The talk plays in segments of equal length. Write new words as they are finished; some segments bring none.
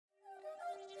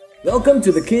Welcome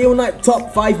to the KO Nite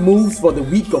Top 5 Moves for the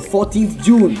week of 14th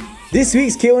June. This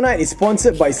week's KO Nite is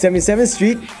sponsored by 77th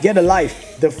Street Get a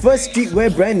Life, the first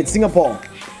streetwear brand in Singapore.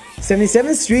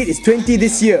 77th Street is 20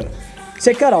 this year.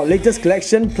 Check out our latest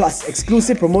collection plus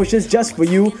exclusive promotions just for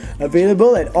you,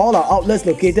 available at all our outlets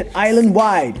located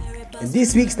island-wide. And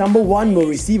this week's number 1 will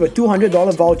receive a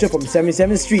 $200 voucher from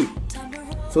 77th Street.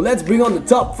 So let's bring on the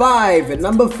top 5. At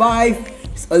number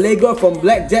 5 is Allegro from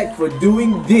Blackjack for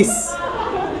doing this.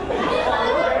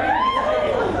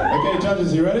 Okay,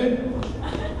 judges, you ready?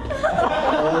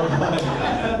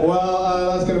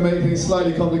 Well, that's going to make things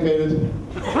slightly complicated.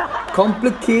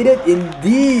 Complicated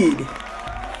indeed.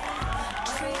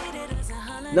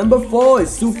 Number 4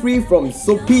 is Sufri from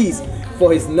Sopies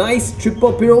for his nice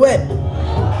triple pirouette.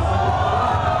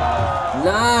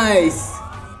 Nice.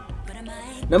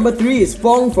 Number 3 is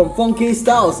Fong from Fong K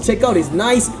Styles. Check out his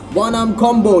nice one-arm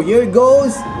combo. Here it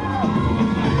goes.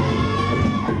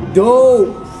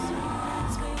 Dope.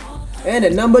 And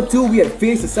at number 2 we have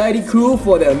Face Society Crew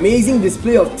for the amazing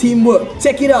display of teamwork.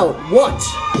 Check it out. Watch.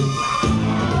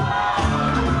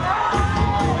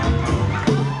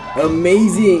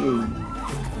 Amazing.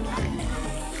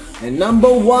 And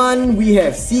number 1 we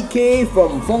have CK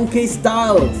from Fong K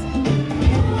Styles.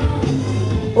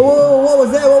 Oh, what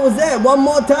was that? What was that? One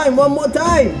more time, one more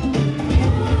time.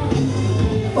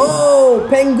 Oh,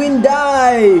 penguin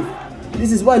dive.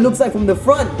 This is what it looks like from the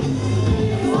front.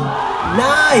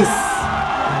 Nice.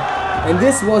 And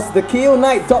this was the KO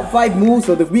Nite Top 5 Moves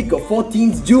for the week of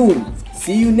 14th June.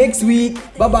 See you next week.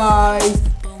 Bye bye.